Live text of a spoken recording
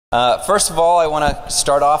First of all, I want to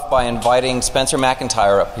start off by inviting Spencer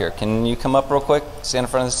McIntyre up here. Can you come up real quick? Stand in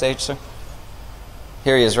front of the stage, sir.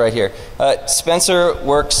 Here he is, right here. Spencer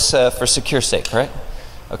works for SecureSafe, right?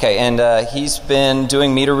 Okay, and he's been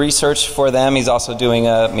doing meter research for them. He's also doing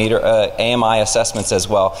meter AMI assessments as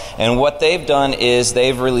well. And what they've done is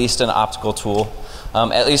they've released an optical tool.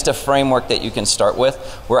 At least a framework that you can start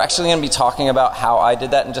with. We're actually going to be talking about how I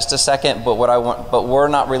did that in just a second, but we're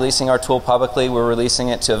not releasing our tool publicly. We're releasing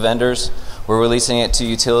it to vendors, we're releasing it to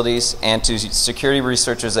utilities, and to security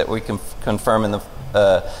researchers that we can confirm in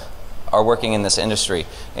are working in this industry.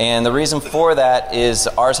 And the reason for that is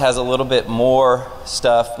ours has a little bit more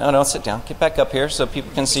stuff. No, don't sit down. Get back up here so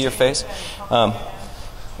people can see your face. Hang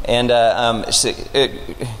on just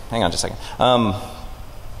a second.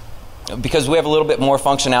 Because we have a little bit more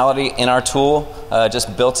functionality in our tool,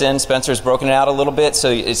 just built in. Spencer's broken it out a little bit, so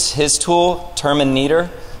it's his tool. Term and Meter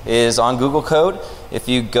is on Google Code. If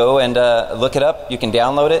you go and look it up, you can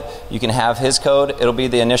download it. You can have his code. It'll be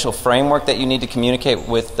the initial framework that you need to communicate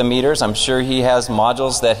with the meters. I'm sure he has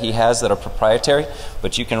modules that he has that are proprietary,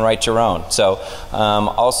 but you can write your own. So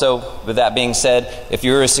also, with that being said, if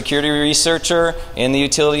you're a security researcher in the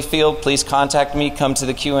utility field, please contact me. Come to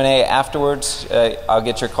the Q&A afterwards. I'll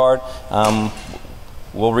get your card.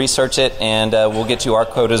 We'll research it, and we'll get you our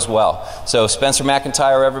code as well. So Spencer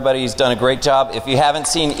McIntyre, everybody, he's done a great job. If you haven't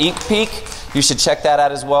seen EatPeak, you should check that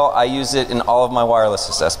out as well. I use it in all of my wireless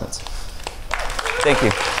assessments. Thank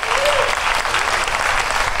you.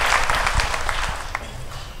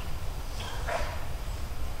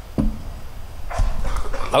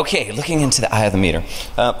 Okay, looking into the eye of the meter.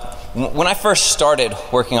 When I first started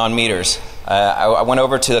working on meters, I went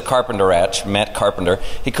over to the Carpenter ranch, met Carpenter.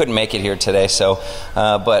 He couldn't make it here today, so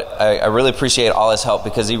but I really appreciate all his help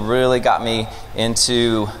because he really got me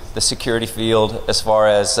into the security field as far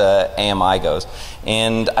as AMI goes.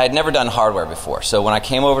 And I'd never done hardware before, so when I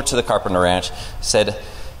came over to the Carpenter ranch, he said,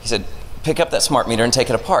 pick up that smart meter and take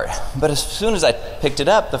it apart. But as soon as I picked it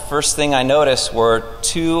up, the first thing I noticed were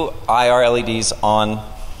two IR LEDs on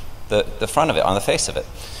the front of it, on the face of it.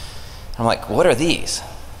 I'm like, what are these?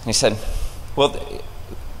 And he said, well,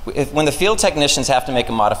 when the field technicians have to make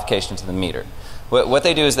a modification to the meter, what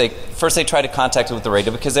they do is first they try to contact it with the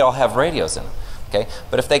radio because they all have radios in them. Okay?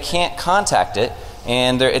 But if they can't contact it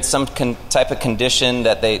and it's some type of condition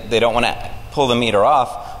that they don't want to pull the meter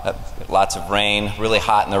off, lots of rain, really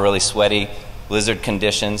hot and they're really sweaty, blizzard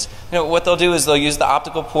conditions, what they'll do is they'll use the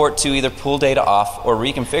optical port to either pull data off or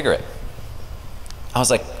reconfigure it. I was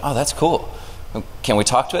like, oh, that's cool. Can we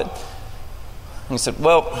talk to it? And he said,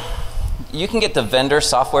 well, you can get the vendor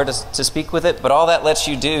software to speak with it, but all that lets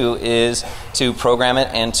you do is to program it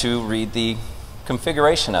and to read the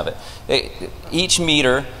configuration of it. Each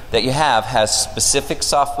meter that you have has specific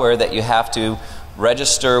software that you have to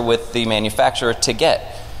register with the manufacturer to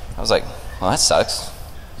get. I was like, well, that sucks.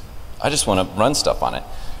 I just want to run stuff on it.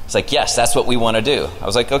 It's like, yes, that's what we want to do. I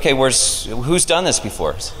was like, okay, who's done this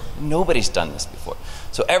before? Nobody's done this before.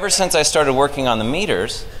 So ever since I started working on the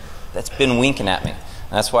meters, that's been winking at me.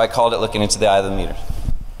 And that's why I called it looking into the eye of the meter.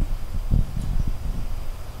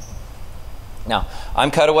 Now,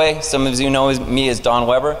 I'm Cutaway. Some of you know me as Don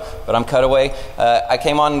Weber, but I'm Cutaway. I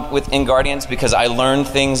came on with InGuardians because I learned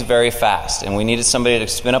things very fast, and we needed somebody to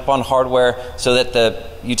spin up on hardware so that the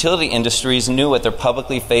utility industries knew what their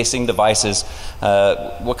publicly facing devices,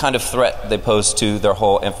 what kind of threat they pose to their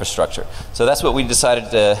whole infrastructure. So that's what we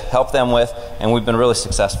decided to help them with, and we've been really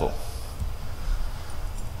successful.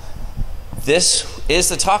 This is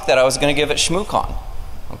the talk that I was going to give at ShmooCon.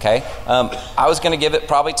 Okay, I was going to give it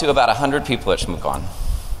probably to about 100 people at ShmooCon.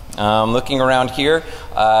 Looking around here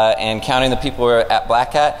and counting the people who are at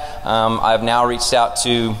Black Hat, I've now reached out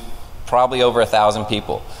to probably over 1,000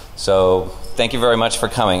 people. So thank you very much for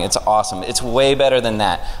coming. It's awesome. It's way better than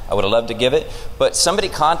that. I would have loved to give it, but somebody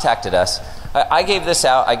contacted us. I gave this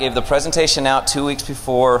out. I gave the presentation out 2 weeks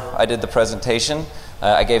before I did the presentation.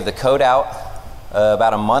 I gave the code out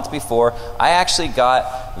about a month before. I actually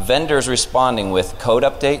got vendors responding with code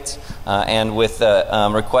updates and with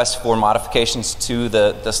requests for modifications to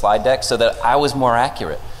the slide deck so that I was more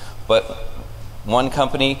accurate. But one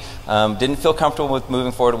company didn't feel comfortable with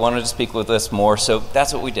moving forward, wanted to speak with us more, so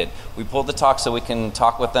that's what we did. We pulled the talk so we can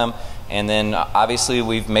talk with them, and then obviously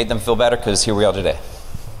we've made them feel better because here we are today.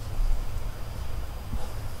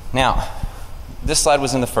 Now, this slide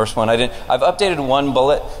was in the first one. I've updated one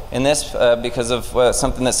bullet in this because of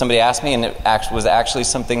something that somebody asked me, and it was actually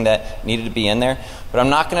something that needed to be in there. But I'm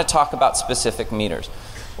not going to talk about specific meters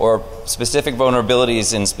or specific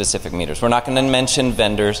vulnerabilities in specific meters. We're not going to mention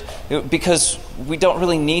vendors because we don't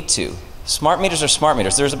really need to. Smart meters are smart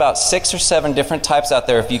meters. There's about 6 or 7 different types out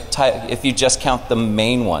there if you just count the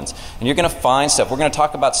main ones. And you're going to find stuff. We're going to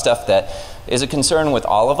talk about stuff that is a concern with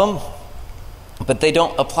all of them, but they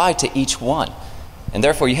don't apply to each one. And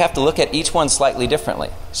therefore, you have to look at each one slightly differently.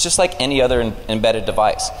 It's just like any other embedded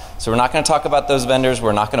device. So we're not going to talk about those vendors.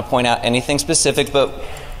 We're not going to point out anything specific, but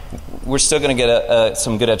we're still going to get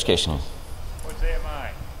some good education. What's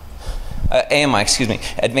AMI? AMI, excuse me,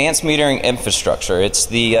 Advanced Metering Infrastructure. It's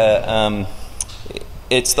the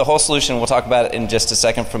whole solution. We'll talk about it in just a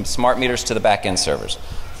second, from smart meters to the back-end servers.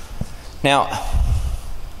 Now,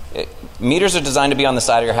 meters are designed to be on the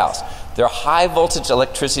side of your house. They're high voltage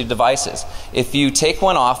electricity devices. If you take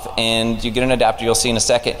one off and you get an adapter, you'll see in a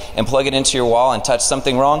second, and plug it into your wall and touch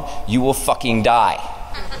something wrong, you will fucking die.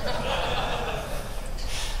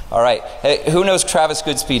 All right, hey, who knows Travis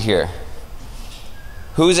Goodspeed here?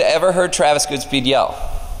 Who's ever heard Travis Goodspeed yell?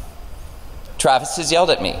 Travis has yelled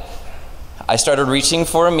at me. I started reaching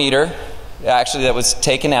for a meter, actually that was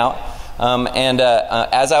taken out,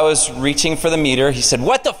 as I was reaching for the meter, he said,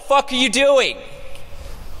 "What the fuck are you doing?"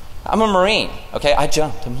 I'm a Marine, okay? I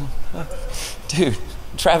jumped. Dude,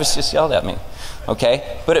 Travis just yelled at me,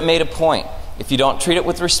 okay? But it made a point. If you don't treat it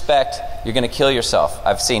with respect, you're going to kill yourself.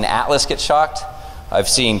 I've seen Atlas get shocked. I've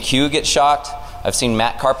seen Q get shocked. I've seen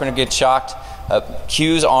Matt Carpenter get shocked.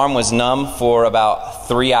 Q's arm was numb for about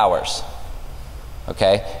 3 hours,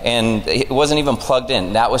 okay? And it wasn't even plugged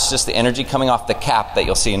in. That was just the energy coming off the cap that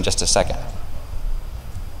you'll see in just a second.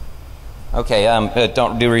 Okay,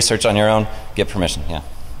 don't do research on your own. Get permission, yeah.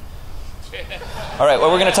 All right,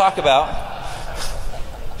 what we're going to talk about,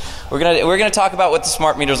 we're going to talk about what the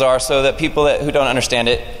smart meters are, so that people who don't understand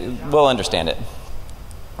it will understand it.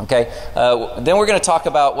 Okay, then we're going to talk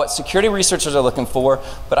about what security researchers are looking for,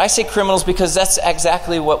 but I say criminals because that's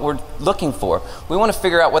exactly what we're looking for. We want to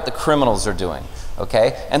figure out what the criminals are doing,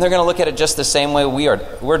 okay? And they're going to look at it just the same way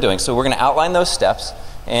we're doing. So we're going to outline those steps,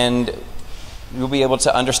 and you'll be able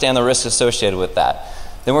to understand the risks associated with that.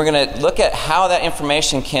 Then we're going to look at how that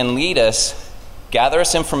information can lead us, gather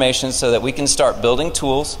us information so that we can start building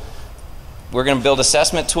tools. We're going to build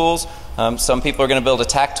assessment tools. Some people are going to build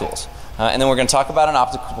attack tools. And then we're going to talk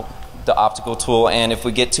about the optical tool, and if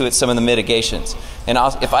we get to it, some of the mitigations. And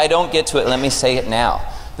if I don't get to it, let me say it now.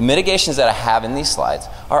 The mitigations that I have in these slides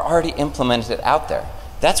are already implemented out there.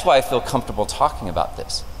 That's why I feel comfortable talking about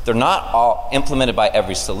this. They're not all implemented by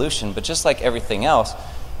every solution, but just like everything else,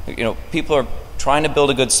 you know, people are trying to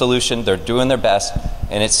build a good solution. They're doing their best,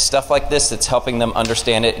 and it's stuff like this that's helping them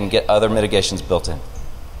understand it and get other mitigations built in.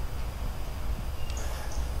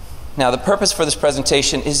 Now, the purpose for this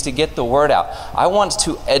presentation is to get the word out. I want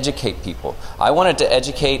to educate people. I wanted to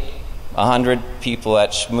educate 100 people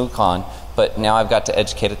at ShmooCon, but now I've got to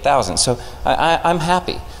educate 1,000. So I'm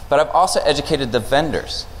happy. But I've also educated the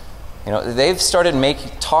vendors. You know, they've started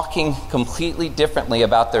talking completely differently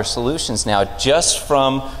about their solutions now, just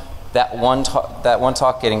from that one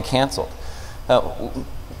talk getting canceled.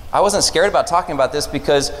 I wasn't scared about talking about this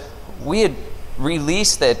because we had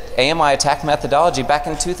released the AMI attack methodology back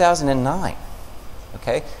in 2009.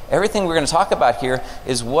 Okay? Everything we're going to talk about here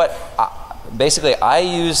is what basically I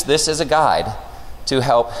use this as a guide to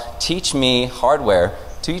help teach me hardware,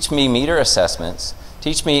 teach me meter assessments,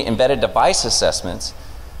 teach me embedded device assessments.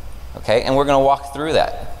 Okay? And we're going to walk through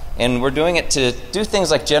that. And we're doing it to do things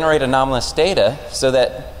like generate anomalous data so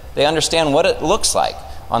that they understand what it looks like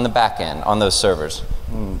on the back end, on those servers.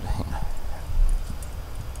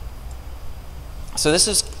 So this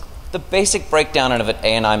is the basic breakdown of an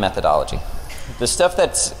ANI methodology. The stuff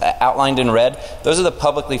that's outlined in red, those are the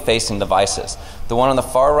publicly facing devices. The one on the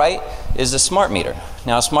far right is a smart meter.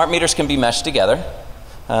 Now, smart meters can be meshed together.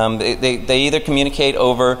 They either communicate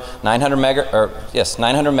over 900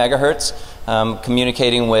 megahertz,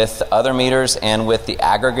 communicating with other meters and with the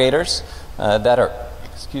aggregators that are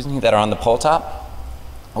on the pole top,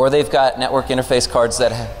 or they've got network interface cards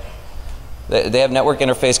that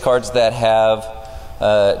have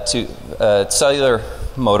cellular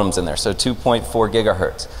modems in there, so 2.4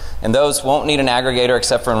 gigahertz. And those won't need an aggregator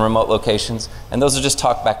except for in remote locations, and those will just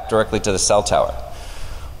talk back directly to the cell tower.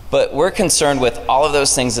 But we're concerned with all of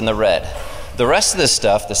those things in the red. The rest of this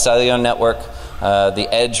stuff, the cellular network, the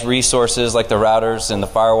edge resources like the routers and the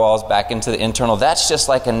firewalls back into the internal, that's just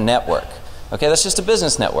like a network. Okay, that's just a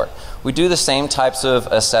business network. We do the same types of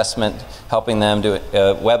assessment, helping them do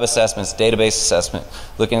web assessments, database assessment,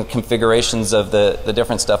 looking at configurations of the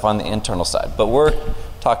different stuff on the internal side. But we're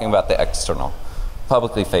talking about the external,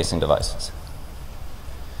 publicly facing devices.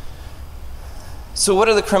 So what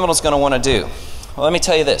are the criminals going to want to do? Well, let me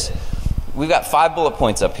tell you this. We've got 5 bullet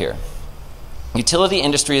points up here. Utility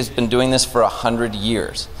industry has been doing this for 100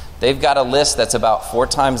 years. They've got a list that's about 4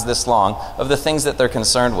 times this long of the things that they're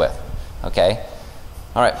concerned with. Okay?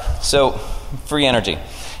 All right, so free energy.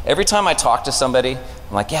 Every time I talk to somebody,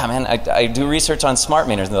 I'm like, yeah, man, I do research on smart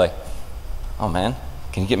meters. And they're like, oh, man,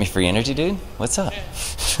 can you get me free energy, dude? What's up?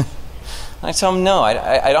 I tell them, no,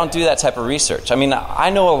 I don't do that type of research. I mean, I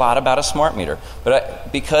know a lot about a smart meter,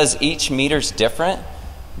 but because each meter's different,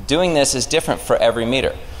 doing this is different for every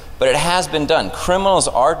meter. But it has been done. Criminals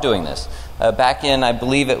are doing this. Back in, I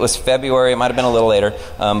believe it was February, it might have been a little later,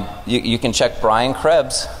 you can check Brian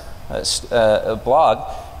Krebs'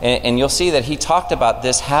 blog, and you'll see that he talked about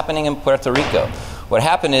this happening in Puerto Rico. What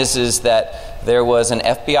happened is that there was an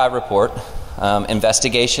FBI report,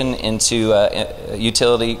 investigation into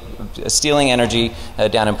utility stealing energy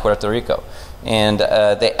down in Puerto Rico. And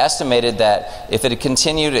they estimated that if it had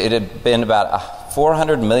continued, it had been about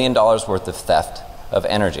 $400 million worth of theft of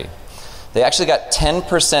energy. They actually got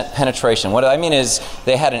 10% penetration. What I mean is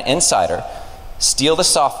they had an insider steal the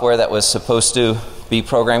software that was supposed to be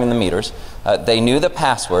programming the meters. They knew the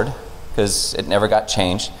password because it never got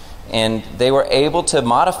changed. And they were able to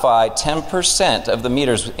modify 10% of the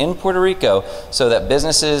meters in Puerto Rico so that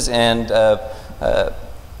businesses and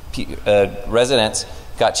residents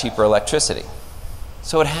got cheaper electricity.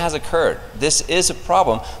 So it has occurred. This is a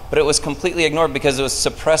problem, but it was completely ignored because it was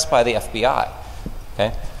suppressed by the FBI.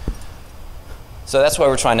 Okay? So that's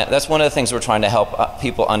why that's one of the things we're trying to help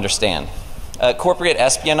people understand. Corporate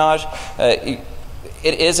espionage, it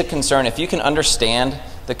is a concern. If you can understand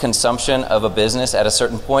the consumption of a business at a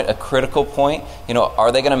certain point, a critical point,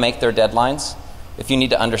 are they going to make their deadlines? If you need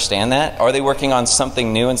to understand that, are they working on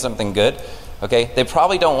something new and something good? Okay, they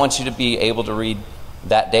probably don't want you to be able to read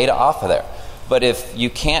that data off of there. But if you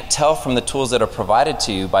can't tell from the tools that are provided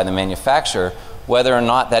to you by the manufacturer whether or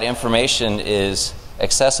not that information is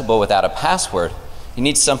accessible without a password, you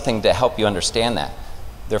need something to help you understand that.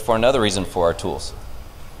 Therefore, another reason for our tools.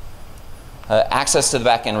 Access to the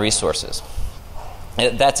back-end resources.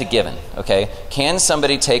 That's a given, okay? Can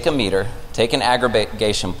somebody take a meter, take an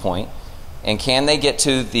aggregation point, and can they get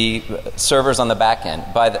to the servers on the back end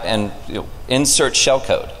and insert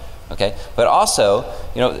shellcode, okay? But also,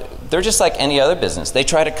 they're just like any other business. They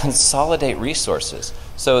try to consolidate resources.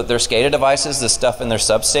 So their SCADA devices, the stuff in their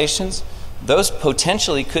substations, those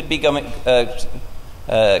potentially could be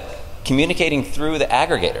communicating through the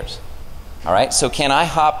aggregators, all right? So can I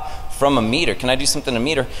hop from a meter, can I do something to a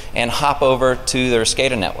meter and hop over to their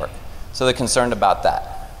SCADA network? So they're concerned about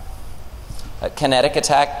that. Kinetic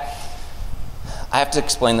attack, I have to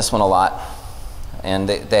explain this one a lot, and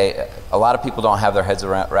a lot of people don't have their heads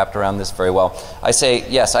wrapped around this very well. I say,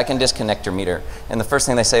 yes, I can disconnect your meter, and the first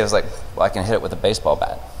thing they say is like, well, I can hit it with a baseball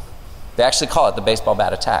bat. They actually call it the baseball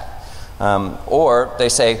bat attack. Or they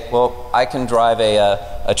say, well, I can drive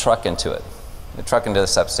a truck into it, a truck into the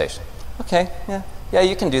substation. Okay, yeah,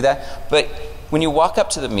 you can do that. But when you walk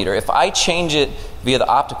up to the meter, if I change it via the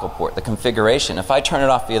optical port, the configuration, if I turn it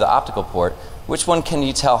off via the optical port, which one can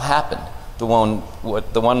you tell happened? The one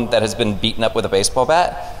that has been beaten up with a baseball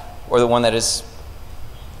bat, or the one that has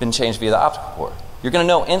been changed via the optical port? You're going to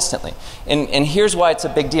know instantly. And here's why it's a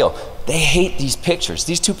big deal. They hate these pictures.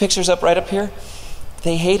 These 2 pictures right up here,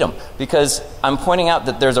 they hate them because I'm pointing out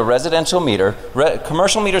that there's a residential meter.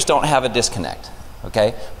 Commercial meters don't have a disconnect,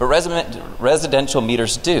 okay? But residential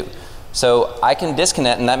meters do. So I can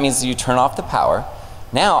disconnect, and that means you turn off the power.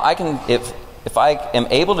 Now I can, if I am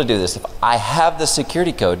able to do this, if I have the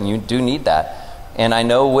security code, and you do need that, and I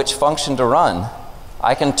know which function to run,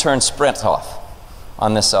 I can turn Sprint off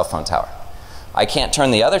on this cell phone tower. I can't turn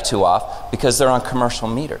the other 2 off because they're on commercial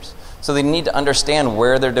meters. So they need to understand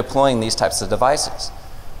where they're deploying these types of devices.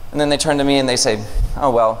 And then they turn to me and they say, oh,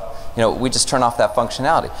 well, we just turn off that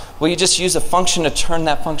functionality. Well, you just use a function to turn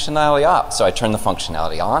that functionality off. So I turn the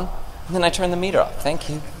functionality on, and then I turn the meter off. Thank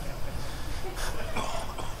you.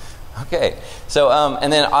 Okay, so,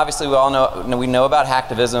 and then obviously we all know about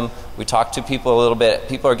hacktivism. We talk to people a little bit.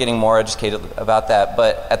 People are getting more educated about that,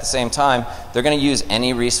 but at the same time, they're going to use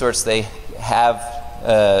any resource they have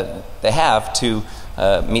to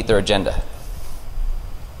meet their agenda.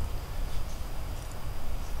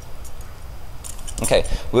 Okay,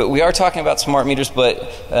 we are talking about smart meters, but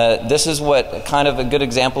this is what kind of a good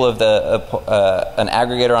example of an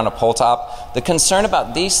aggregator on a pole top. The concern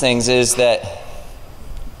about these things is that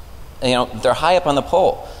they're high up on the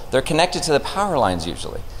pole. They're connected to the power lines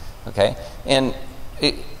usually. Okay, and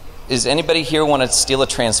is anybody here want to steal a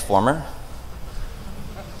transformer?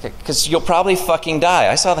 Because you'll probably fucking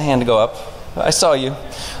die. I saw the hand go up. I saw you.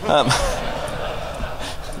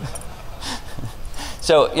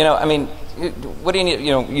 So, I mean, what do you need?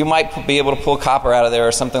 You know, you might be able to pull copper out of there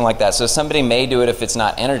or something like that. So somebody may do it if it's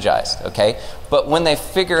not energized, okay? But when they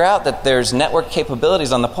figure out that there's network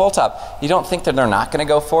capabilities on the pole top, you don't think that they're not going to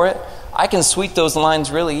go for it? I can sweep those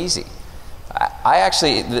lines really easy. I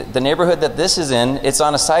actually, the neighborhood that this is in, it's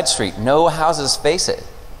on a side street. No houses face it.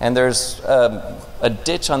 And there's a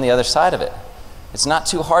ditch on the other side of it. It's not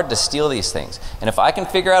too hard to steal these things. And if I can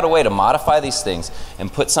figure out a way to modify these things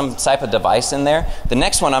and put some type of device in there, the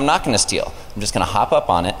next one I'm not going to steal. I'm just going to hop up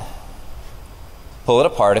on it, pull it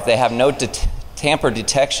apart. If they have no tamper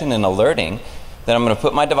detection and alerting, then I'm going to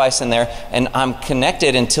put my device in there, and I'm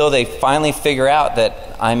connected until they finally figure out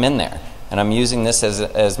that I'm in there. And I'm using this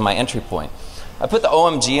as my entry point. I put the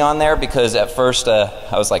OMG on there because at first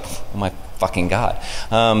I was like, oh my fucking God.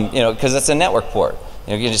 You know, because it's a network port.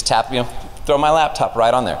 You know, you can just tap, you know, throw my laptop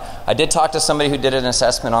right on there. I did talk to somebody who did an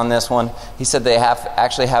assessment on this one. He said they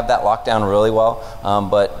actually have that locked down really well,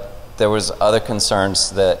 but there was other concerns,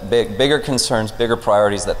 that bigger concerns, bigger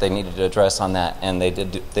priorities that they needed to address on that, and they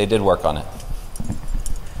did work on it.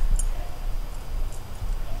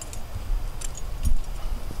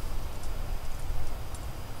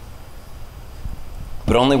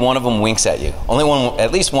 But only one of them winks at you. Only one,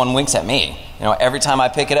 at least one winks at me. You know, every time I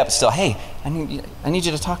pick it up, it's still, hey, I need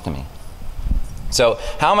you to talk to me. So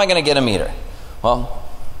how am I going to get a meter? Well,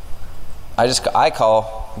 I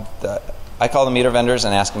call the meter vendors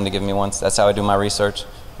and ask them to give me one. That's how I do my research.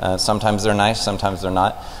 Sometimes they're nice, sometimes they're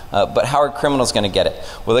not. But how are criminals going to get it?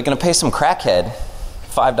 Well, they're going to pay some crackhead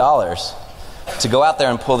 $5 to go out there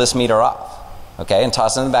and pull this meter off, okay, and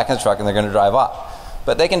toss it in the back of the truck, and they're going to drive off.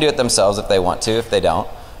 But they can do it themselves if they want to. If they don't,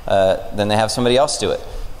 then they have somebody else do it.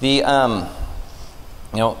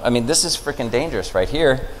 You know, I mean, this is freaking dangerous right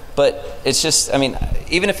here. But it's just, I mean,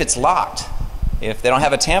 even if it's locked, if they don't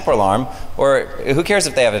have a tamper alarm, or who cares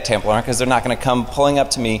if they have a tamper alarm, because they're not going to come pulling up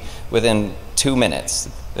to me within 2 minutes.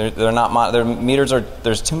 They're not, their meters are,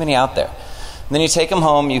 there's too many out there. And then you take them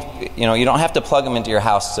home. You know, you don't have to plug them into your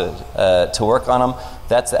house to work on them.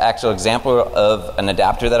 That's the actual example of an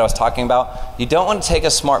adapter that I was talking about. You don't want to take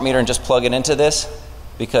a smart meter and just plug it into this,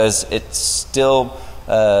 because it's still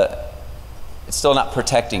not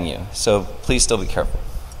protecting you. So please still be careful.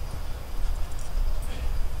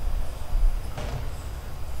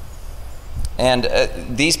 And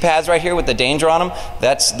these pads right here with the danger on them,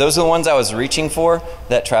 those are the ones I was reaching for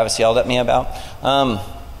that Travis yelled at me about.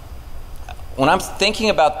 When I'm thinking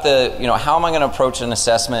about you know, how am I going to approach an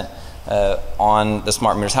assessment on the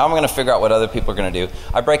smart meters, how am I going to figure out what other people are going to do,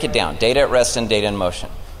 I break it down: data at rest and data in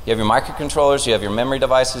motion. You have your microcontrollers, you have your memory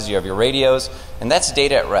devices, you have your radios, and that's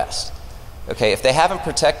data at rest. Okay, if they haven't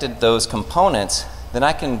protected those components, then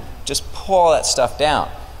I can just pull all that stuff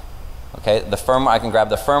down. Okay, I can grab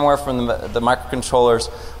the firmware from the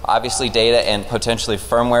microcontrollers, obviously data and potentially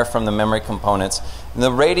firmware from the memory components. And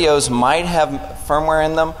the radios might have firmware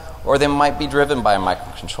in them, or they might be driven by a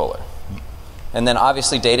microcontroller. And then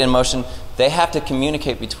obviously data in motion, they have to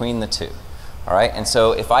communicate between the two. All right, and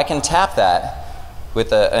so if I can tap that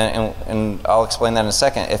with and I'll explain that in a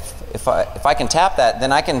second. If I can tap that,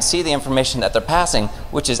 then I can see the information that they're passing,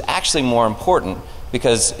 which is actually more important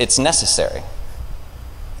because it's necessary.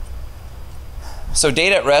 So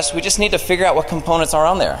data at rest, we just need to figure out what components are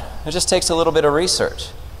on there. It just takes a little bit of research.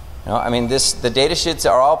 You know, I mean, the data sheets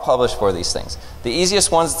are all published for these things. The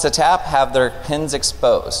easiest ones to tap have their pins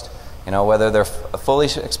exposed. You know, whether they're fully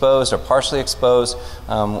exposed or partially exposed.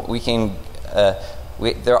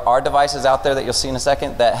 There are devices out there that you'll see in a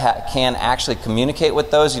second that can actually communicate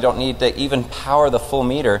with those. You don't need to even power the full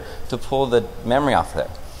meter to pull the memory off there.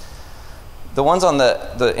 The ones on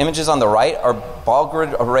the images on the right are ball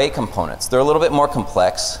grid array components. They're a little bit more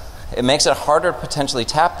complex. It makes it harder to potentially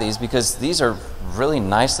tap these because these are really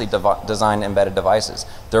nicely designed embedded devices.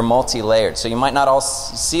 They're multi-layered, so you might not all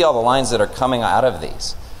see all the lines that are coming out of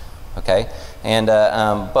these. Okay, and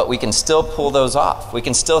but we can still pull those off. We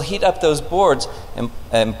can still heat up those boards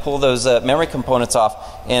and pull those memory components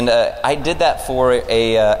off. And I did that for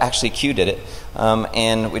actually Q did it,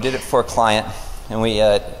 and we did it for a client. And we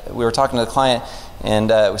were talking to the client, and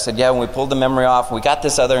we said, yeah, when we pulled the memory off, we got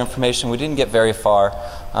this other information. We didn't get very far.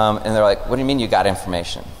 And they're like, what do you mean you got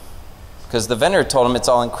information? Because the vendor told them it's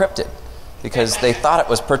all encrypted because they thought it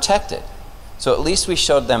was protected. So at least we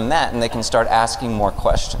showed them that, and they can start asking more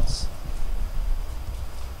questions.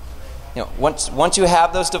 You know, once you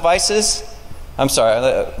have those devices, I'm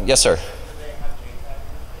sorry, yes, sir.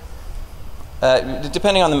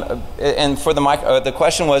 Depending on and for the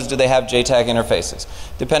question was, do they have JTAG interfaces?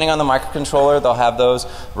 Depending on the microcontroller, they'll have those.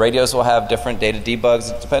 Radios will have different data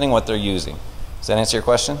debugs, depending on what they're using. Does that answer your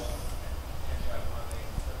question?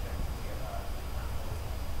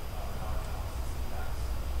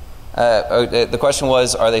 The question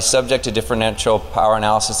was, are they subject to differential power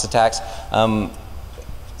analysis attacks?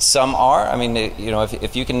 Some are. I mean,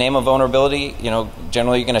 if you can name a vulnerability,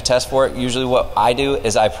 generally you're going to test for it. Usually what I do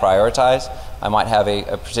is I prioritize. I might have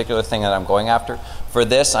a particular thing that I'm going after. For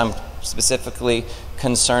this, I'm specifically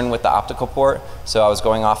concerned with the optical port, so I was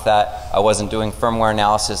going off that. I wasn't doing firmware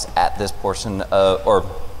analysis at this portion, or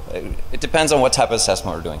it depends on what type of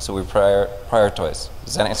assessment we're doing, so we prioritize.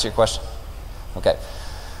 Does that answer your question? Okay.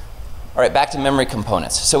 All right, back to memory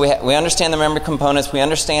components. So we understand the memory components. We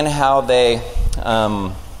understand how they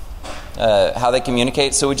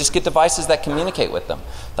communicate. So we just get devices that communicate with them.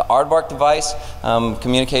 The aardvark device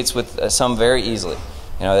communicates with some very easily.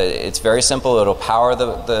 It's very simple. It'll power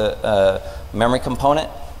the memory component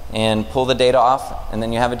and pull the data off, and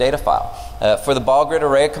then you have a data file. For the ball grid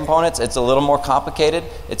array components, it's a little more complicated.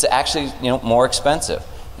 It's actually more expensive,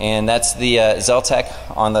 and that's the Zeltec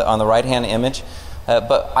on the right-hand image.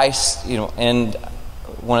 But and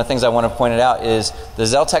one of the things I want to point out is the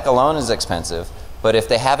Zeltec alone is expensive, but if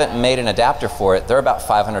they haven't made an adapter for it, they're about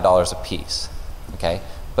 $500 a piece. Okay,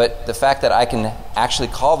 but the fact that I can actually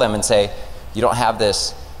call them and say, you don't have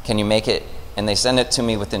this, can you make it? And they send it to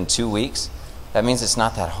me within 2 weeks. That means it's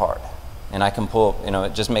not that hard. And I can pull,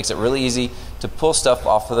 it just makes it really easy to pull stuff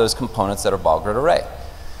off of those components that are ball grid array.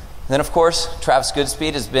 And then of course, Travis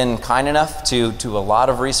Goodspeed has been kind enough to do a lot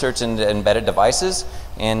of research into embedded devices.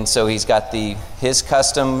 And so he's got his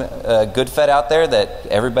custom GoodFed out there that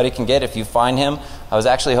everybody can get if you find him. I was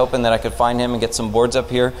actually hoping that I could find him and get some boards up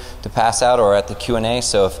here to pass out or at the Q&A.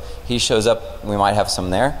 So if he shows up, we might have some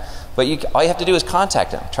there. But all you have to do is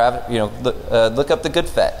contact him. Look up the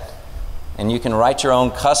GoodFed, and you can write your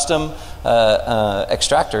own custom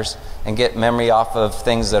extractors and get memory off of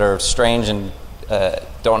things that are strange and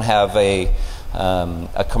don't have a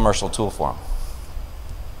commercial tool for them.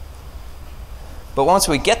 But once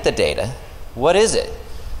we get the data, what is it?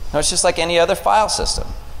 No, it's just like any other file system.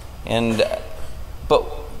 But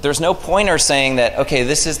there's no pointer saying that, okay,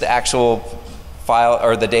 this is the actual file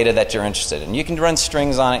or the data that you're interested in. You can run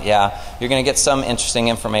strings on it, yeah. You're going to get some interesting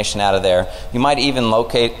information out of there. You might even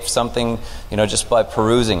locate something, just by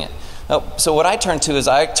perusing it. So what I turn to is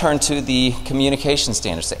the communication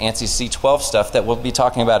standards, the ANSI C12 stuff that we'll be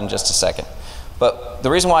talking about in just a second. But the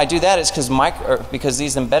reason why I do that is because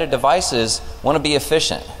these embedded devices want to be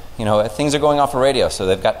efficient. Things are going off a radio, so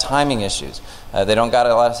they've got timing issues. They don't have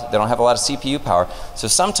a lot of CPU power, so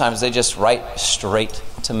sometimes they just write straight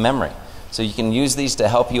to memory. So you can use these to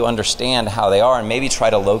help you understand how they are and maybe try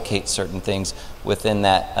to locate certain things within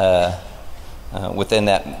that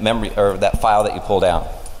memory or that file that you pull down.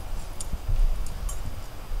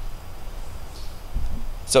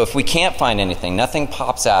 So if we can't find anything, nothing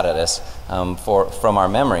pops out at us from our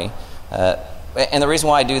memory. And the reason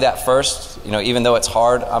why I do that first, even though it's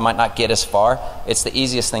hard, I might not get as far, it's the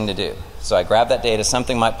easiest thing to do. So I grab that data,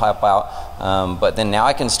 something might pop out, but then now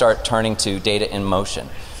I can start turning to data in motion.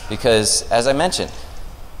 Because as I mentioned,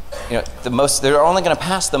 they're only going to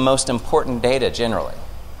pass the most important data generally.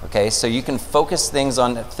 Okay, so you can focus in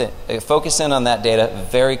on that data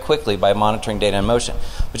very quickly by monitoring data in motion.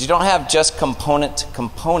 But you don't have just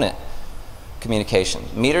component-to-component communication.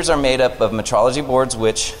 Meters are made up of metrology boards,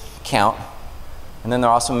 which count, and then they're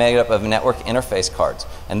also made up of network interface cards.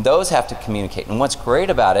 And those have to communicate. And what's great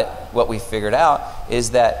about it, what we figured out, is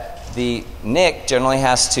that the NIC generally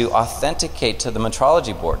has to authenticate to the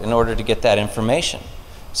metrology board in order to get that information.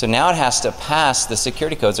 So now it has to pass the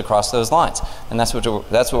security codes across those lines, and that's what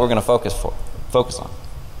we're going to focus on.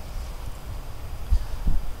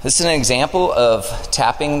 This is an example of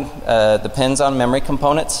tapping the pins on memory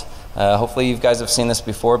components. Hopefully you guys have seen this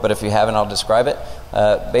before, but if you haven't, I'll describe it.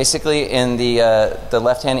 Basically, in the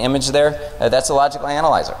left-hand image there, that's a logical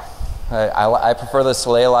analyzer. I prefer the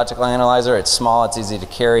Soleil logical analyzer. It's small, it's easy to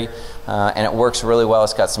carry, and it works really well.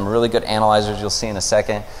 It's got some really good analyzers you'll see in a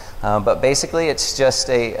second. But basically, it's just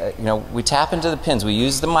we tap into the pins. We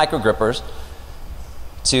use the micro grippers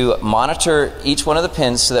to monitor each one of the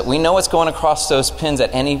pins so that we know what's going across those pins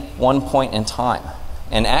at any one point in time.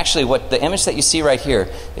 And actually, the image that you see right here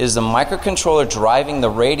is the microcontroller driving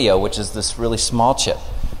the radio, which is this really small chip,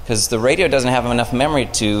 because the radio doesn't have enough memory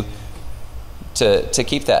to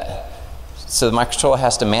keep that. So the microcontroller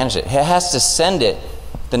has to manage it. It has to send it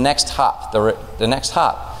the next hop. The next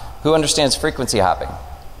hop. Who understands frequency hopping?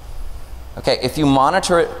 Okay, if you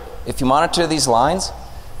monitor these lines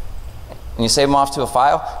and you save them off to a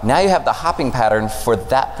file, now you have the hopping pattern for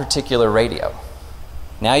that particular radio.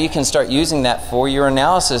 Now you can start using that for your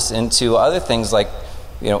analysis into other things like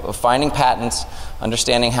finding patents,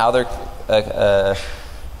 understanding how they're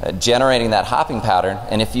generating that hopping pattern.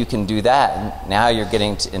 And if you can do that, now you're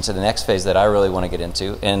getting into the next phase that I really want to get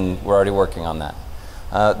into, and we're already working on that.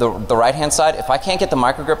 The right-hand side, if I can't get the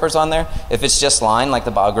micro grippers on there, if it's just line like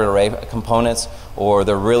the ball grid array components, or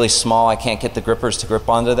they're really small, I can't get the grippers to grip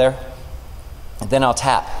onto there, then I'll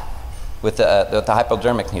tap with the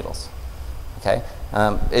hypodermic needles. Okay,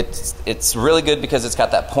 it's really good because it's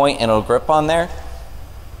got that point and it'll grip on there.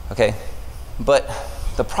 Okay, but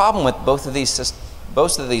the problem with both of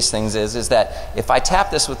these things is that if I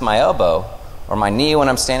tap this with my elbow or my knee when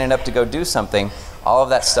I'm standing up to go do something, all of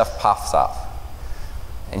that stuff pops off.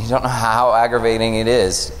 And you don't know how aggravating it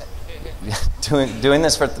is doing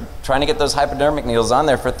this for trying to get those hypodermic needles on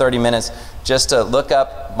there for 30 minutes just to look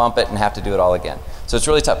up, bump it, and have to do it all again. So it's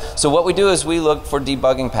really tough. So what we do is we look for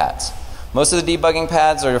debugging pads. Most of the debugging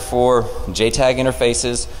pads are for JTAG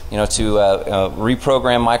interfaces, you know, to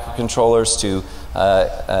reprogram microcontrollers to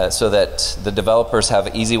so that the developers have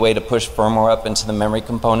an easy way to push firmware up into the memory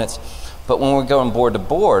components. But when we're going board to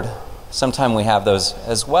board, sometimes we have those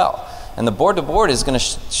as well. And the board to board is going to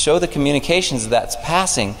show the communications that's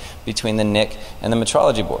passing between the NIC and the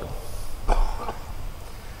metrology board.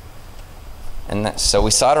 And so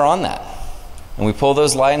we solder on that. And we pull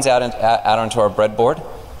those lines out onto our breadboard.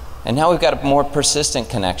 And now we've got a more persistent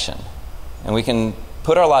connection. And we can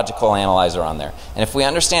put our logical analyzer on there. And if we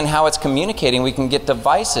understand how it's communicating, we can get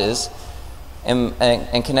devices and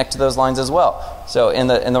connect to those lines as well. So in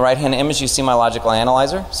the right-hand image, you see my logical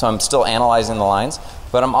analyzer. So I'm still analyzing the lines.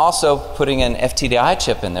 But I'm also putting an FTDI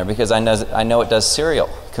chip in there because I know it does serial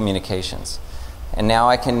communications. And now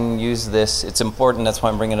I can use this. It's important, that's why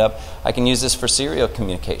I'm bringing it up. I can use this for serial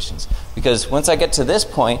communications. Because once I get to this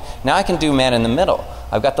point, now I can do man in the middle.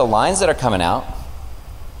 I've got the lines that are coming out.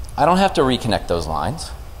 I don't have to reconnect those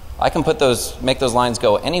lines. I can make those lines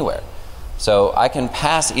go anywhere. So I can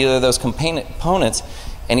pass either of those components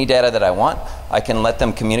any data that I want. I can let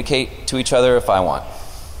them communicate to each other if I want.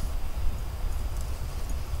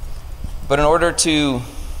 But in order to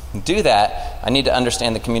do that, I need to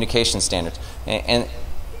understand the communication standards. And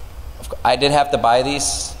I did have to buy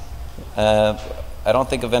these. I don't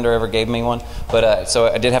think a vendor ever gave me one, but so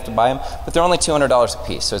I did have to buy them. But they're only $200 a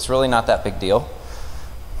piece, so it's really not that big deal.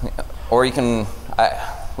 Or you can.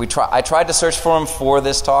 I tried to search for them for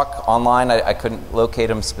this talk online. I couldn't locate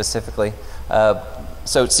them specifically.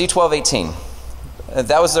 So C1218,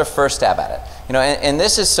 that was their first stab at it. You know, and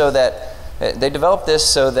this is so that they developed this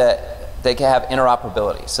so that they can have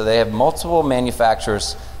interoperability. So they have multiple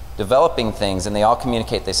manufacturers developing things and they all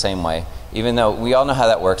communicate the same way. Even though we all know how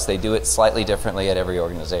that works, they do it slightly differently at every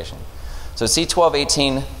organization. So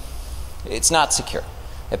C1218, it's not secure.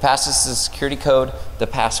 It passes the security code, the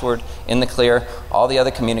password in the clear. All the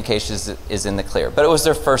other communications is in the clear. But it was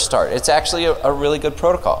their first start. It's actually a really good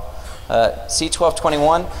protocol.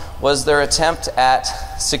 C1221 was their attempt at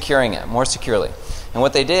securing it more securely. And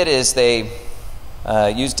what they did is they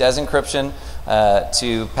used desencryption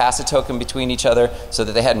to pass a token between each other so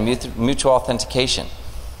that they had mutual authentication.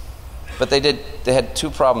 But they had two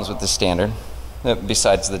problems with this standard,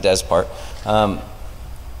 besides the des part,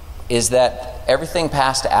 is that everything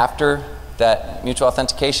passed after that mutual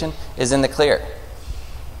authentication is in the clear.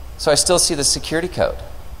 So I still see the security code.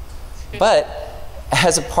 But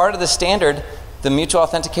as a part of the standard, the mutual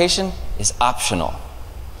authentication is optional.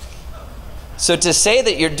 So to say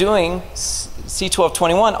that you're doing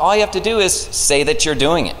C1221, all you have to do is say that you're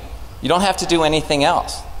doing it. You don't have to do anything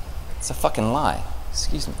else. It's a fucking lie.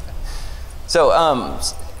 Excuse me. So,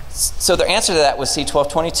 so their answer to that was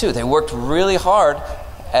C1222. They worked really hard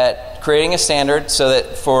at creating a standard so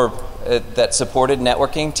that that supported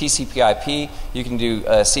networking, TCP/IP. You can do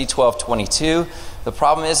C1222. The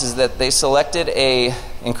problem is that they selected a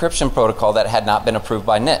encryption protocol that had not been approved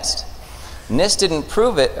by NIST. NIST didn't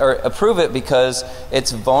approve it because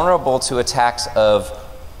it's vulnerable to attacks of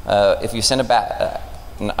if you send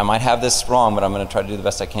I might have this wrong, but I'm going to try to do the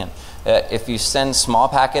best I can. If you send small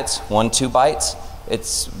packets, 1-2 bytes,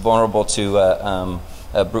 it's vulnerable to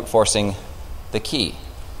brute forcing the key.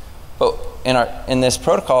 But in this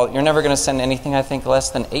protocol, you're never going to send anything, I think, less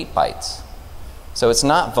than 8 bytes. So it's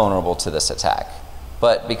not vulnerable to this attack.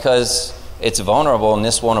 But because it's vulnerable and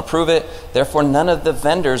NIST won't approve it, therefore none of the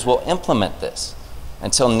vendors will implement this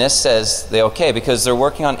until NIST says they okay, because they're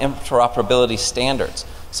working on interoperability standards.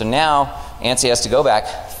 So now ANSI has to go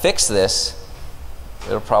back, fix this.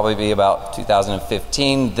 It'll probably be about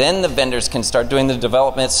 2015. Then the vendors can start doing the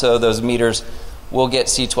development so those meters will get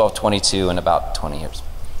C1222 in about 20 years.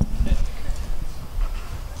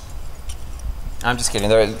 I'm just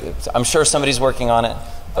kidding. I'm sure somebody's working on it,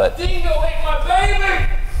 but Dingo ate my baby!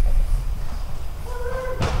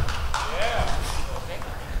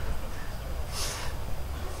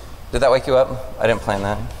 Did that wake you up? I didn't plan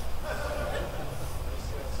that.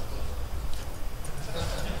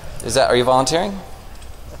 Are you volunteering?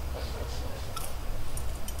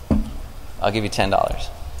 I'll give you $10.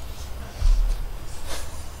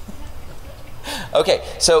 Okay,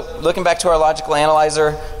 so looking back to our logical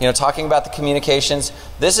analyzer, talking about the communications,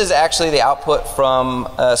 this is actually the output from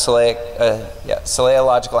Celea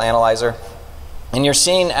Logical Analyzer. And you're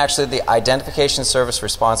seeing actually the identification service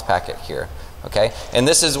response packet here. Okay, and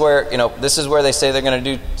this is where they say they're going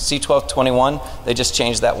to do C1221. They just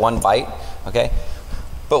changed that 1 byte. Okay,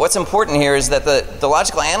 but what's important here is that the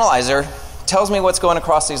logical analyzer tells me what's going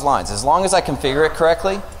across these lines. As long as I configure it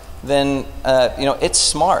correctly, then it's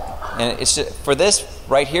smart. And it's just, for this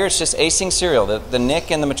right here, it's just async serial. The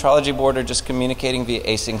NIC and the metrology board are just communicating via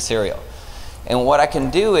async serial. And what I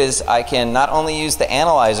can do is I can not only use the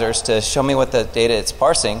analyzers to show me what the data it's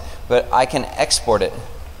parsing, but I can export it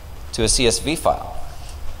to a CSV file.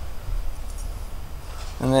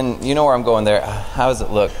 And then you know where I'm going there. How does it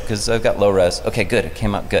look? Because I've got low res. Okay, good. It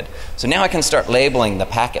came out good. So now I can start labeling the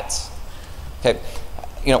packets. Okay,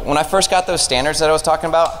 when I first got those standards that I was talking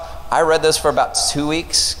about, I read those for about 2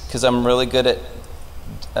 weeks because I'm really good at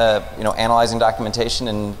analyzing documentation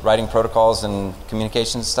and writing protocols and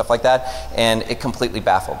communications and stuff like that, and it completely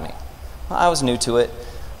baffled me. Well, I was new to it,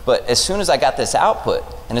 but as soon as I got this output,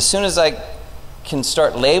 and as soon as I can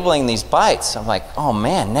start labeling these bytes, I'm like, oh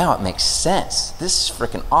man, now it makes sense. This is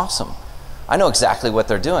freaking awesome. I know exactly what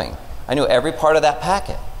they're doing. I knew every part of that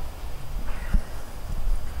packet.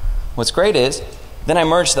 What's great is, then I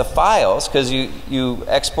merge the files, because you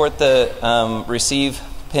export the receive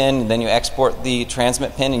pin, then you export the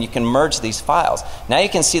transmit pin, and you can merge these files. Now you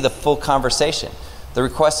can see the full conversation, the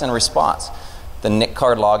request and response, the NIC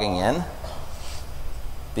card logging in,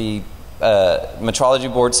 the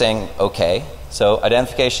metrology board saying okay, so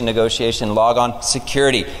identification, negotiation, log on,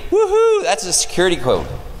 security. Woohoo! That's a security code.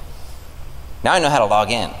 Now I know how to log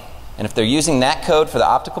in. And if they're using that code for the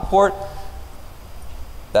optical port,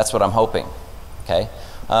 that's what I'm hoping. Okay?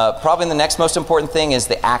 Probably the next most important thing is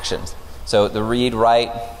the actions. So the read,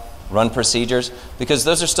 write, run procedures, because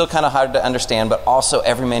those are still kind of hard to understand, but also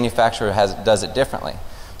every manufacturer does it differently.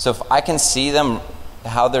 So if I can see them,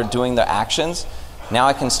 how they're doing their actions, now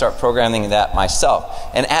I can start programming that myself.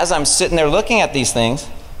 And as I'm sitting there looking at these things,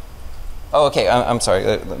 oh, okay, I'm sorry,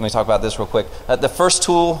 let me talk about this real quick. The first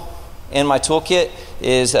tool in my toolkit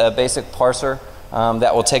is a basic parser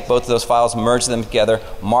that will take both of those files, merge them together,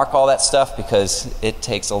 mark all that stuff, because it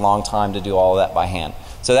takes a long time to do all of that by hand.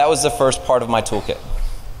 So that was the first part of my toolkit,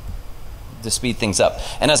 to speed things up.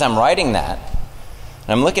 And as I'm writing that,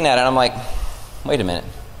 and I'm looking at it, I'm like, wait a minute.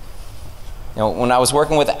 When I was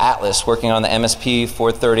working with Atlas, working on the MSP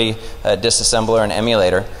 430 disassembler and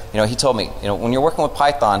emulator, he told me, when you're working with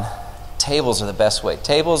Python, tables are the best way.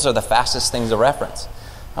 Tables are the fastest things to reference.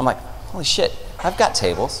 I'm like, holy shit, I've got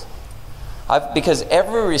tables. Because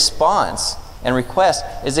every response and request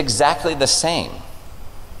is exactly the same.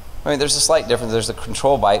 I mean, there's a slight difference. There's a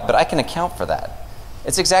control byte, but I can account for that.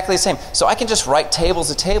 It's exactly the same. So I can just write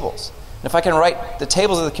tables of tables. And if I can write the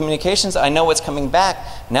tables of the communications, I know what's coming back.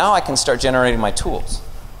 Now I can start generating my tools.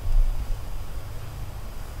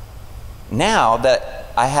 Now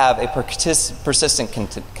that I have a persistent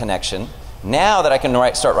connection, now that I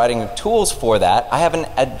can start writing tools for that, I have an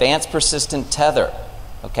advanced persistent tether.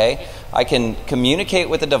 Okay? I can communicate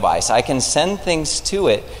with the device. I can send things to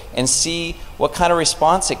it and see what kind of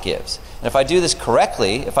response it gives. And if I do this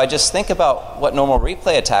correctly, if I just think about what normal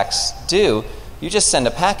replay attacks do, you just send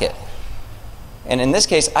a packet. And in this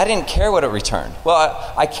case, I didn't care what it returned.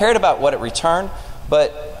 Well, I cared about what it returned,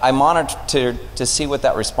 but I monitored to see what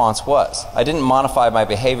that response was. I didn't modify my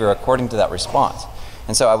behavior according to that response.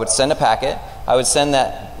 And so I would send a packet. I would send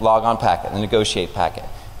that logon packet, the negotiate packet,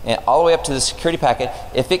 and all the way up to the security packet.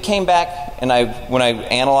 If it came back and when I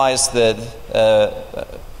analyzed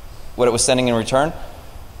what it was sending in return,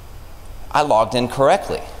 I logged in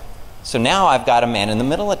correctly. So now I've got a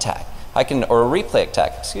man-in-the-middle attack. Or a replay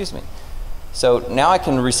attack, excuse me. So now I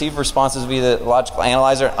can receive responses via the logical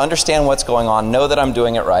analyzer, understand what's going on, know that I'm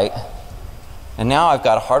doing it right. And now I've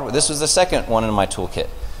got a hardware. This was the second one in my toolkit.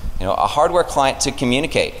 A hardware client to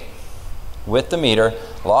communicate with the meter,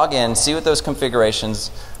 log in, see what those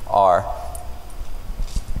configurations are,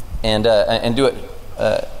 and do it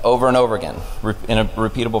over and over again in a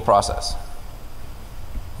repeatable process.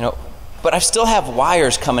 But I still have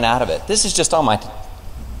wires coming out of it. This is just in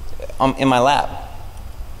my lab,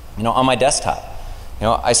 on my desktop.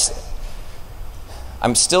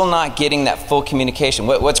 I'm still not getting that full communication.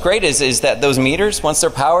 What's great is that those meters, once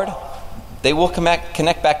they're powered, they will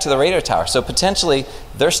connect back to the radio tower. So potentially,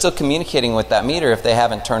 they're still communicating with that meter if they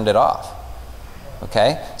haven't turned it off.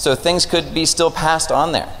 Okay? So things could be still passed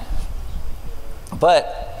on there.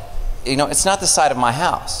 But, you know, it's not the side of my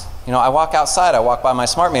house. You know, I walk outside, I walk by my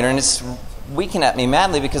smart meter, and it's weakening at me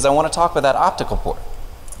madly because I want to talk with that optical port.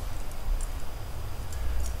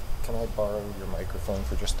 Can I borrow your microphone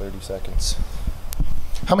for just 30 seconds?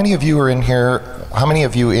 How many of you are in here? How many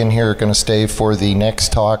of you in here are going to stay for the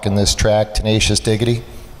next talk in this track, Tenacious Diggity?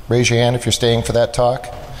 Raise your hand if you're staying for that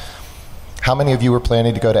talk. How many of you are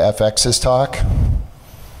planning to go to FX's talk?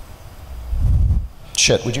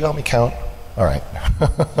 Shit, would you help me count? All right. All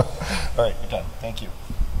right, you're done. Thank you.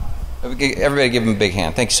 Everybody give him a big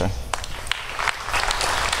hand. Thank you, sir.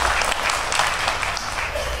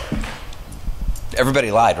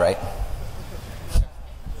 Everybody lied, right?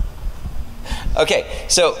 Okay,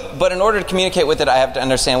 so, but in order to communicate with it, I have to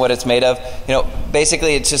understand what it's made of. You know,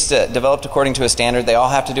 basically it's just developed according to a standard. They all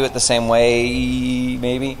have to do it the same way,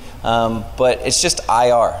 maybe, but it's just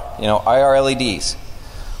IR, you know, IR LEDs.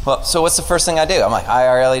 Well, so what's the first thing I do? I'm like,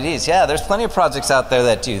 IR LEDs. Yeah, there's plenty of projects out there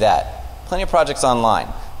that do that. Plenty of projects online,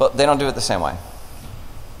 but they don't do it the same way.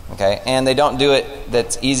 Okay, and they don't do it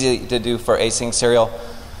that's easy to do for async serial.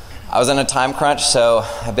 I was in a time crunch, so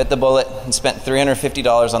I bit the bullet and spent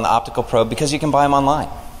 $350 on the optical probe because you can buy them online.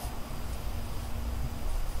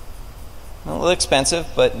 A little expensive,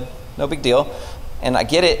 but no big deal. And I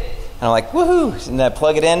get it, and I'm like, woohoo! And I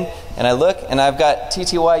plug it in, and I look, and I've got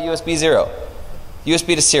TTY USB 0.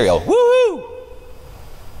 USB to serial. Woohoo!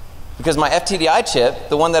 Because my FTDI chip,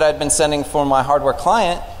 the one that I'd been sending for my hardware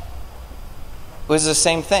client, was the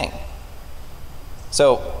same thing.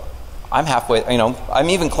 So I'm halfway, you know, I'm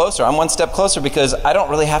even closer. I'm one step closer because I don't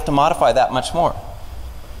really have to modify that much more.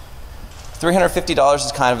 $350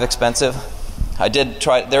 is kind of expensive. I did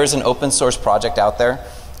try, there is an open source project out there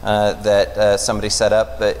that somebody set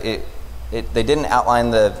up, but they didn't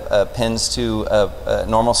outline the pins to a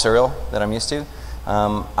normal serial that I'm used to.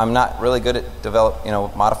 I'm not really good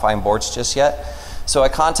at modifying boards just yet. So I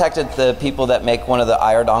contacted the people that make one of the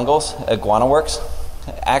IR dongles, IguanaWorks.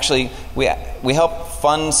 Actually, we helped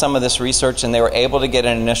fund some of this research, and they were able to get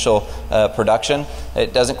an initial production.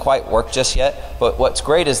 It doesn't quite work just yet, but what's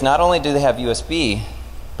great is not only do they have USB,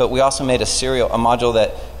 but we also made a module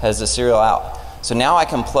that has a serial out. So now I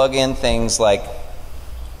can plug in things like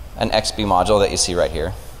an XB module that you see right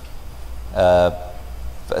here, a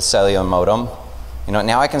cellular modem. You know,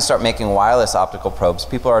 now I can start making wireless optical probes.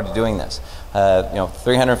 People are already doing this. You know,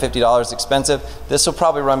 $350 expensive. This will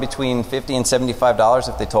probably run between $50 and $75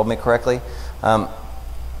 if they told me correctly.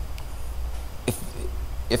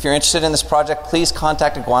 If you're interested in this project, please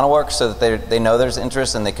contact IguanaWorks so that they know there's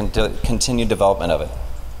interest and they can continue development of it.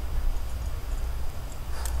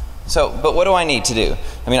 So, but what do I need to do?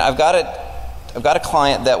 I mean, I've got a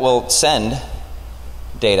client that will send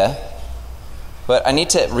data, but I need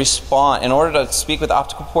to respond. In order to speak with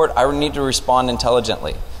Optical Port, I need to respond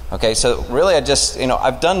intelligently. Okay, so really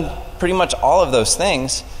I've done pretty much all of those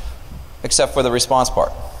things except for the response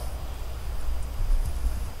part.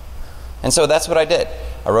 And so that's what I did.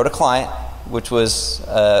 I wrote a client, which was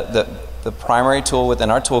the primary tool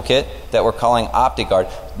within our toolkit that we're calling OptiGuard.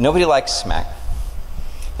 Nobody likes SMAC.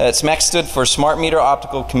 SMAC stood for Smart Meter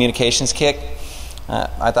Optical Communications Kit.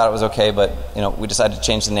 I thought it was okay, but we decided to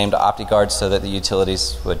change the name to OptiGuard so that the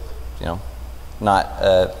utilities would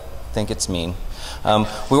not think it's mean.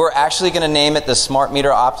 We were actually going to name it the Smart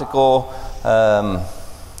Meter Optical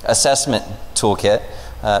Assessment Toolkit,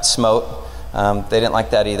 SMOTE. They didn't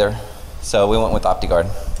like that either, so we went with OptiGuard.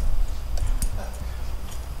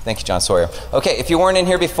 Thank you, John Sawyer. Okay, if you weren't in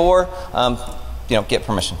here before, get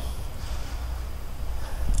permission.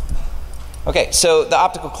 Okay, so the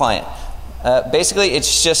optical client. Basically,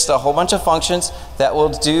 it's just a whole bunch of functions that will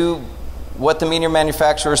do what the meter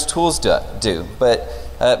manufacturer's tools do. But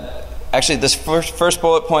actually, this first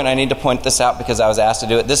bullet point, I need to point this out because I was asked to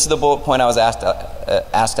do it. This is the bullet point I was asked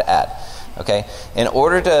to add. Okay, in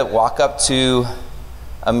order to walk up to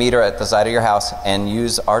a meter at the side of your house and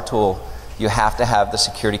use our tool, you have to have the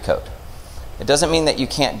security code. It doesn't mean that you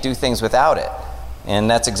can't do things without it, and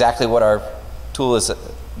that's exactly what our tool is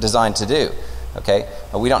designed to do. Okay,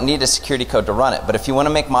 we don't need a security code to run it, but if you want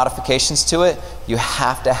to make modifications to it, you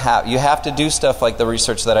have to do stuff like the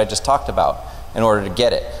research that I just talked about in order to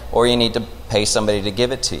get it, or you need to pay somebody to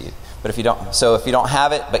give it to you. But if you don't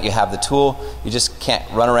have it, but you have the tool, you just can't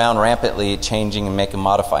run around rampantly changing and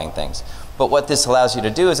modifying things. But what this allows you to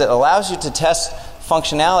do is it allows you to test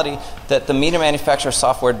functionality that the meter manufacturer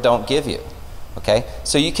software don't give you. Okay,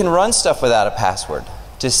 so you can run stuff without a password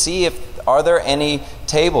to see if are there any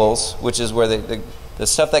tables, which is where the The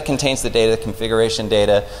stuff that contains the data, the configuration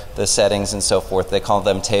data, the settings and so forth, they call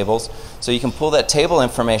them tables. So you can pull that table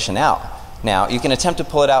information out. Now, you can attempt to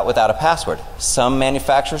pull it out without a password. Some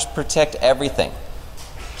manufacturers protect everything.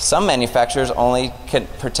 Some manufacturers only can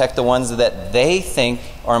protect the ones that they think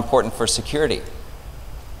are important for security.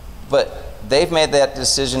 But they've made that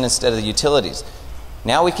decision instead of the utilities.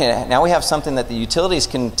 Now we have something that the utilities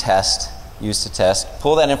can use to test,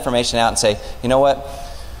 pull that information out and say, you know what,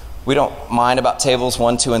 we don't mind about tables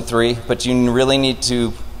 1, 2, and 3, but you really need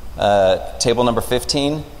to, table number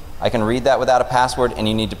 15, I can read that without a password and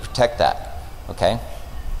you need to protect that, okay?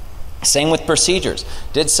 Same with procedures.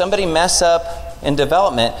 Did somebody mess up in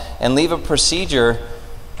development and leave a procedure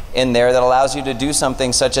in there that allows you to do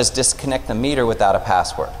something such as disconnect the meter without a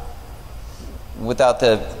password? With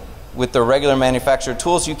the regular manufacturer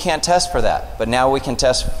tools, you can't test for that, but now we can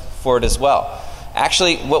test for it as well.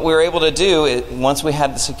 Actually, what we were able to do, once we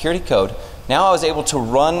had the security code, now I was able to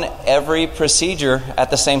run every procedure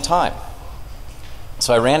at the same time.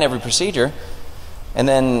 So I ran every procedure, and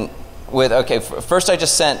then first I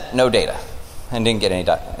just sent no data, and didn't get any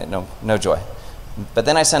no joy. But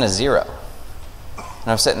then I sent a 0.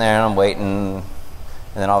 And I'm sitting there and I'm waiting, and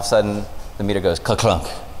then all of a sudden the meter goes clunk.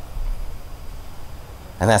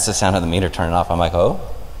 And that's the sound of the meter turning off. I'm like, oh?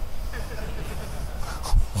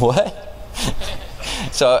 What?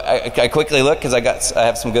 So I quickly look because I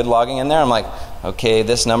have some good logging in there. I'm like, okay,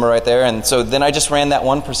 this number right there. And so then I just ran that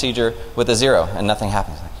one procedure with a 0 and nothing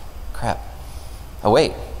happens. Like, crap. Oh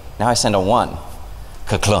wait, now I send a 1.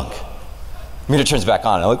 Ka-clunk. Meter turns back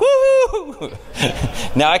on. I'm like, woo!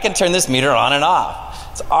 Now I can turn this meter on and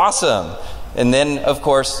off. It's awesome. And then, of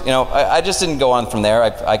course, I just didn't go on from there.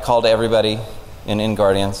 I called everybody in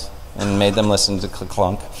InGuardians and made them listen to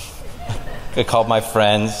Clunk. I called my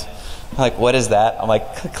friends. I'm like, what is that? I'm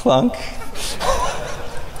like, Clunk.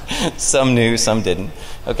 Some knew, some didn't.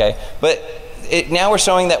 Okay, but now we're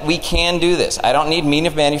showing that we can do this. I don't need me to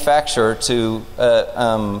manufacturer to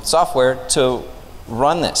software to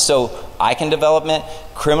run this. So I can develop it.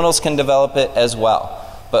 Criminals can develop it as well.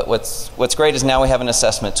 But what's great is now we have an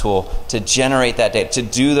assessment tool to generate that data, to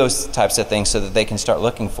do those types of things so that they can start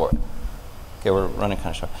looking for it. Okay, we're running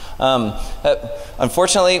kind of short.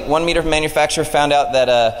 Unfortunately, one meter manufacturer found out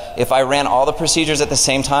that if I ran all the procedures at the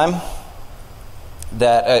same time,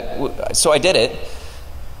 so I did it,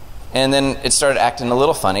 and then it started acting a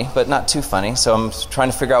little funny, but not too funny. So I'm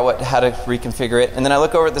trying to figure out how to reconfigure it, and then I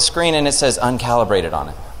look over at the screen and it says uncalibrated on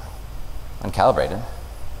it. Uncalibrated?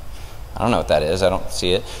 I don't know what that is. I don't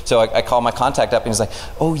see it. So I call my contact up and he's like,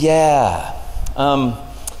 oh yeah.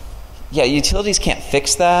 Yeah, utilities can't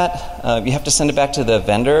fix that. You have to send it back to the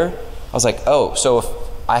vendor. I was like, oh, so if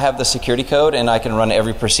I have the security code and I can run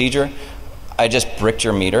every procedure, I just bricked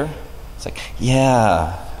your meter? It's like,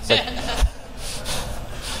 yeah. It's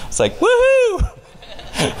like woohoo!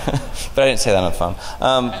 But I didn't say that on the phone.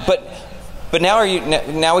 But now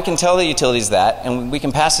we can tell the utilities that, and we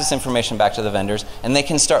can pass this information back to the vendors, and they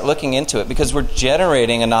can start looking into it because we're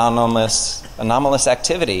generating anomalous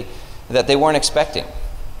activity that they weren't expecting.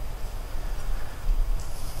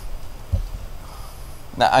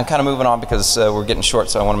 Now, I'm kind of moving on because we're getting short,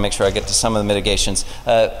 so I want to make sure I get to some of the mitigations.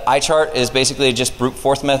 iChart is basically just brute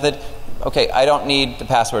force method. Okay, I don't need the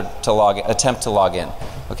password to attempt to log in.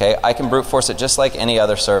 Okay, I can brute force it just like any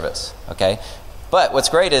other service. Okay, but what's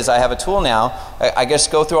great is I have a tool now. I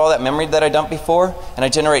just go through all that memory that I dumped before, and I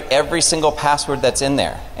generate every single password that's in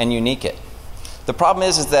there and unique it. The problem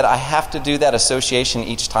is that I have to do that association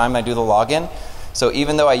each time I do the login. So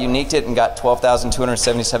even though I uniqued it and got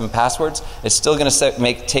 12,277 passwords, it's still going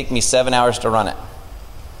to take me 7 hours to run it.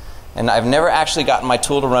 And I've never actually gotten my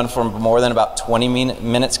tool to run for more than about 20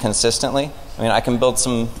 minutes consistently. I mean, I can build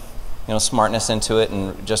some smartness into it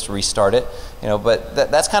and just restart it. But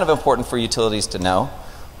that's kind of important for utilities to know.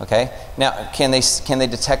 Okay. Now, can they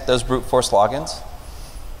detect those brute force logins?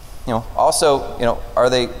 Also,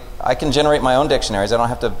 I can generate my own dictionaries. I don't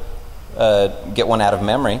have to get one out of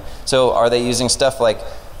memory. So are they using stuff like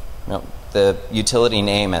the utility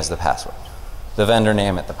name as the password, the vendor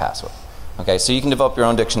name at the password? Okay, so you can develop your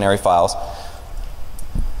own dictionary files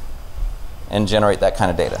and generate that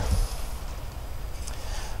kind of data.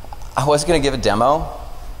 I was going to give a demo,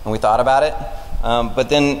 and we thought about it, but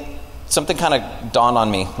then something kind of dawned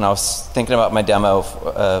on me when I was thinking about my demo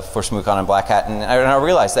for ShmooCon and Black Hat, and I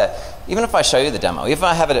realized that even if I show you the demo, even if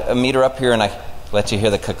I have a meter up here and I let you hear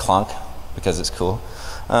the clunk because it's cool,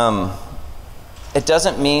 it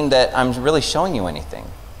doesn't mean that I'm really showing you anything.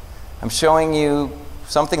 I'm showing you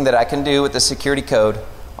something that I can do with the security code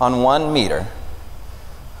on one meter.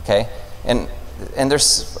 Okay, and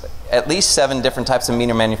there's at least 7 different types of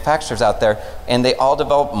meter manufacturers out there, and they all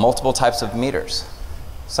develop multiple types of meters.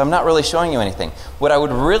 So I'm not really showing you anything. What I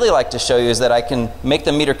would really like to show you is that I can make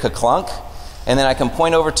the meter ka-clunk, and then I can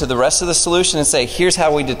point over to the rest of the solution and say, here's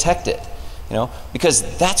how we detect it. You know,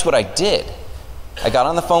 because that's what I did. I got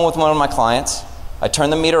on the phone with one of my clients, I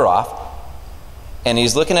turned the meter off, and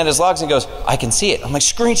he's looking at his logs and goes, I can see it. I'm like,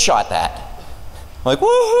 screenshot that. I'm like,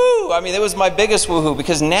 woohoo! I mean, it was my biggest woohoo,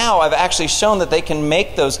 because now I've actually shown that they can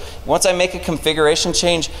make those, once I make a configuration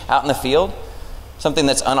change out in the field, something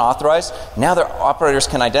that's unauthorized, now their operators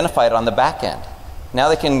can identify it on the back end. Now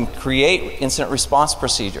they can create incident response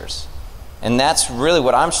procedures. And that's really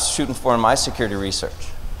what I'm shooting for in my security research.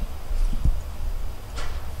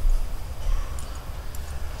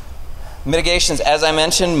 Mitigations, as I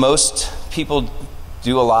mentioned, most people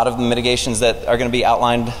do a lot of the mitigations that are going to be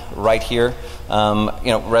outlined right here. You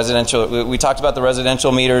know, residential, we talked about the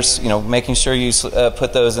residential meters, you know, making sure you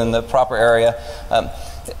put those in the proper area.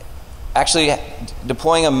 Actually,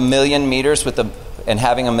 deploying 1 million meters with and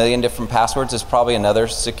having 1 million different passwords is probably another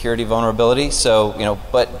security vulnerability. So, you know,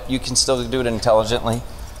 but you can still do it intelligently.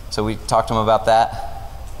 So we talked to them about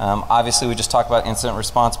that. Obviously, we just talked about incident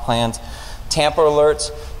response plans. Tamper alerts,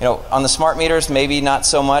 you know, on the smart meters, maybe not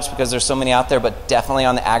so much because there's so many out there, but definitely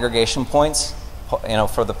on the aggregation points, you know,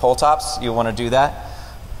 for the pole tops, you want to do that.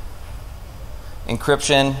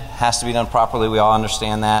 Encryption has to be done properly. We all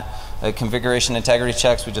understand that. Configuration integrity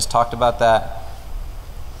checks, we just talked about that.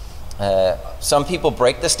 Some people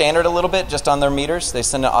break the standard a little bit just on their meters. They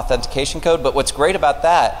send an authentication code, but what's great about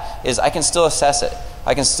that is I can still assess it.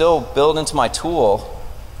 I can still build into my tool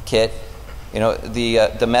kit, you know,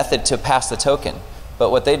 the method to pass the token. But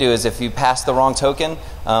what they do is if you pass the wrong token,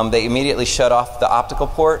 they immediately shut off the optical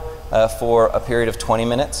port for a period of 20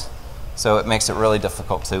 minutes. So it makes it really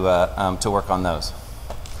difficult to work on those.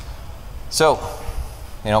 So,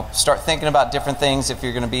 you know, start thinking about different things if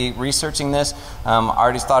you're going to be researching this. I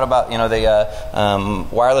already thought about, you know, the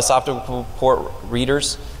wireless optical port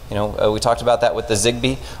readers. You know, we talked about that with the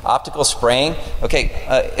Zigbee. Optical spraying.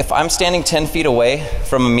 Okay, if I'm standing 10 feet away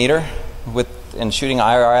from a meter and shooting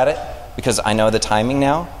IR at it, because I know the timing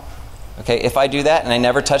now, okay, if I do that and I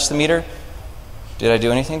never touch the meter, did I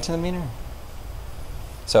do anything to the meter?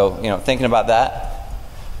 So, you know, thinking about that,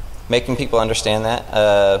 making people understand that.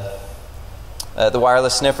 The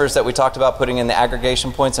wireless sniffers that we talked about, putting in the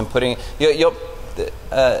aggregation points and putting,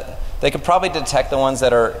 they could probably detect the ones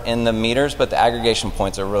that are in the meters, but the aggregation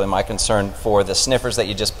points are really my concern for the sniffers that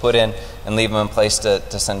you just put in and leave them in place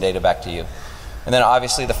to send data back to you. And then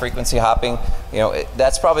obviously the frequency hopping, you know,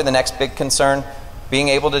 that's probably the next big concern. Being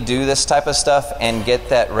able to do this type of stuff and get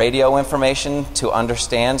that radio information to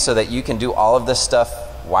understand so that you can do all of this stuff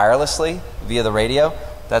wirelessly via the radio,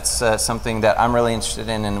 that's something that I'm really interested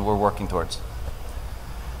in and we're working towards.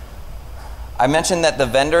 I mentioned that the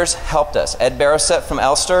vendors helped us. Ed Barrowset from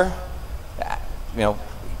Elster, you know,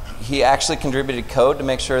 he actually contributed code to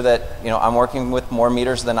make sure that, you know, I'm working with more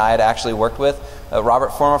meters than I had actually worked with. Robert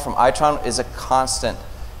Former from Itron is a constantly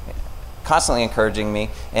encouraging me,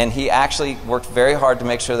 and he actually worked very hard to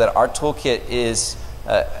make sure that our toolkit is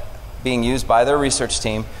being used by their research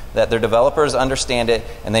team, that their developers understand it,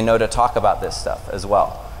 and they know to talk about this stuff as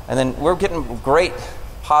well. And then we're getting great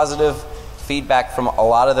positive feedback from a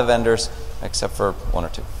lot of the vendors, except for 1 or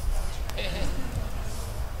 2.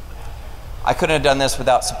 I couldn't have done this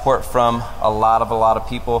without support from a lot of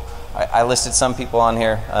people. I listed some people on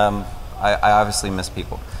here. I obviously miss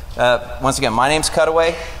people. Once again, my name's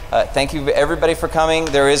Cutaway. Thank you everybody for coming.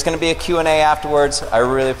 There is going to be a Q&A afterwards. I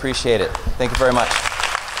really appreciate it. Thank you very much.